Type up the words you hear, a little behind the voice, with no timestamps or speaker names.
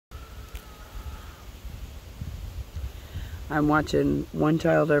I'm watching one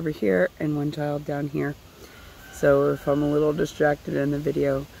child over here and one child down here. So if I'm a little distracted in the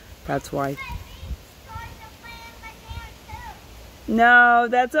video, that's why. No,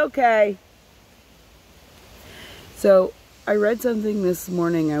 that's okay. So I read something this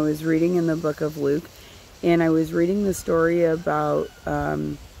morning. I was reading in the book of Luke, and I was reading the story about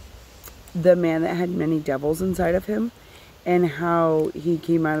the man that had many devils inside of him, and how he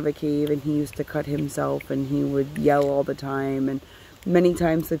came out of a cave and he used to cut himself, and he would yell all the time, and many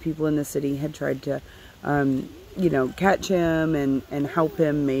times the people in the city had tried to you know, catch him and help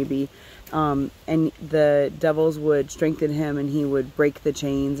him maybe, and the devils would strengthen him and he would break the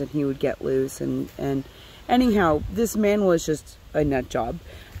chains and he would get loose, and anyhow, this man was just a nut job,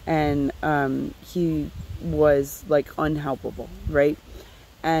 and he was like unhelpable, right?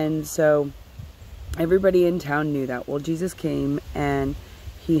 And so everybody in town knew that. Well, Jesus came and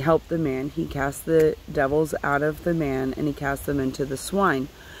he helped the man. He cast the devils out of the man and he cast them into the swine.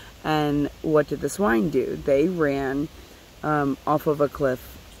 And what did the swine do? They ran off of a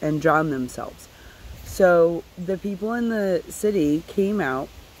cliff and drowned themselves. So the people in the city came out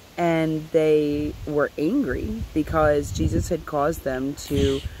and they were angry because Jesus had caused them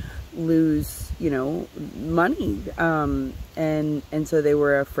to lose, you know, money. And so they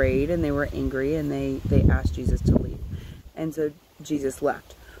were afraid and they were angry, and they asked Jesus to leave. And so Jesus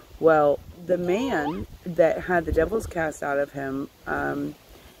left. Well, the man that had the devils cast out of him,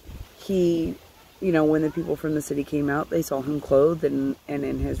 he, you know, when the people from the city came out, they saw him clothed and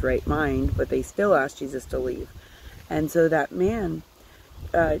in his right mind, but they still asked Jesus to leave. And so that man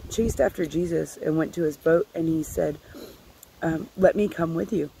chased after Jesus and went to his boat, and he said, let me come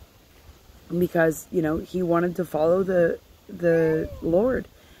with you. Because, you know, he wanted to follow the Lord,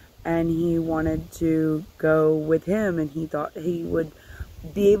 and he wanted to go with him, and he thought he would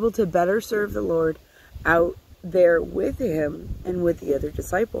be able to better serve the Lord out there with him and with the other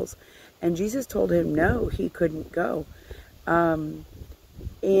disciples. And Jesus told him no, he couldn't go. And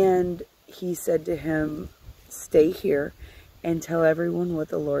he said to him, stay here and tell everyone what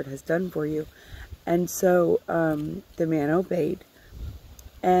the Lord has done for you. And so the man obeyed.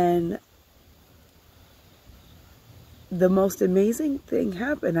 And the most amazing thing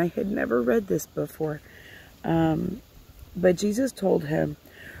happened. I had never read this before. But Jesus told him,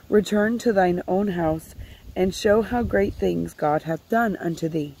 return to thine own house and show how great things God hath done unto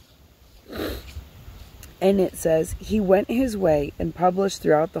thee. And it says, he went his way and published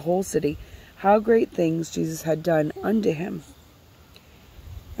throughout the whole city how great things Jesus had done unto him.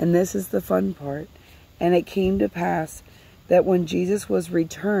 And this is the fun part. And it came to pass that when Jesus was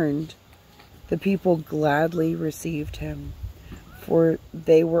returned, the people gladly received him, for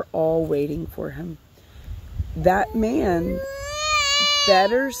they were all waiting for him. That man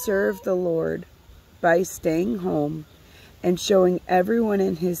better served the Lord by staying home and showing everyone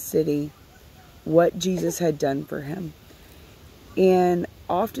in his city what Jesus had done for him. And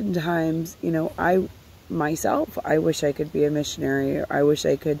oftentimes, you know, I wish I could be a missionary, or I wish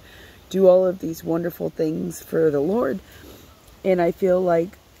I could do all of these wonderful things for the Lord. And I feel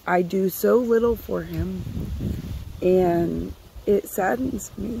like I do so little for him, and it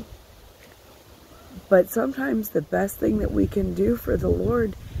saddens me. But sometimes the best thing that we can do for the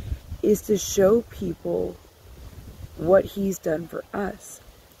Lord is to show people what he's done for us.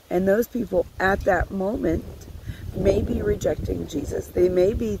 And those people at that moment may be rejecting Jesus. They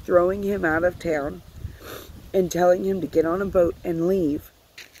may be throwing him out of town and telling him to get on a boat and leave.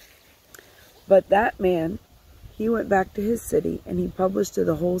 But that man, he went back to his city and he published to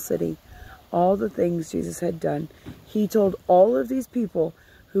the whole city all the things Jesus had done. He told all of these people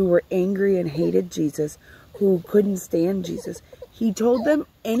who were angry and hated Jesus, who couldn't stand Jesus, he told them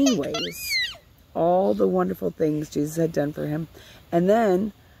anyways all the wonderful things Jesus had done for him. And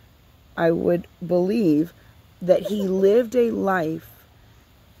then I would believe that he lived a life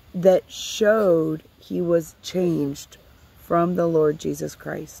that showed he was changed from the Lord Jesus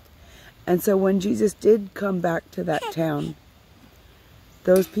Christ. And so when Jesus did come back to that town,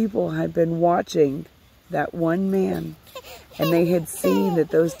 those people had been watching that one man, and they had seen that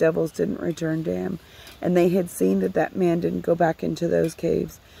those devils didn't return to him, and they had seen that that man didn't go back into those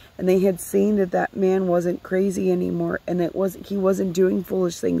caves, and they had seen that that man wasn't crazy anymore, and he wasn't doing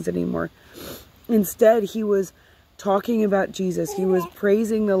foolish things anymore. Instead, he was talking about Jesus. He was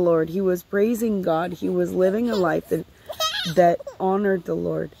praising the Lord. He was praising God. He was living a life that honored the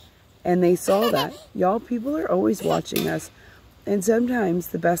Lord. And they saw that. Y'all, people are always watching us. And sometimes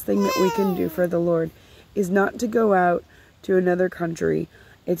the best thing that we can do for the Lord is not to go out to another country.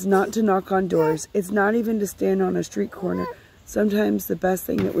 It's not to knock on doors. It's not even to stand on a street corner. Sometimes the best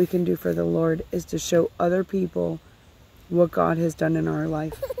thing that we can do for the Lord is to show other people what God has done in our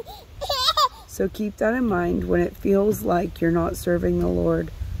life. So keep that in mind when it feels like you're not serving the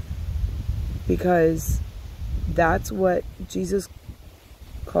Lord, because that's what Jesus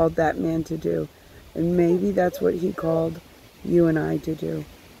called that man to do. And maybe that's what he called you and I to do,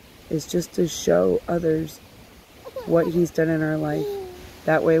 is just to show others what he's done in our life.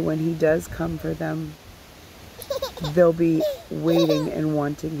 That way when he does come for them, they'll be waiting and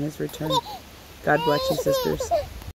wanting his return. God bless you, sisters.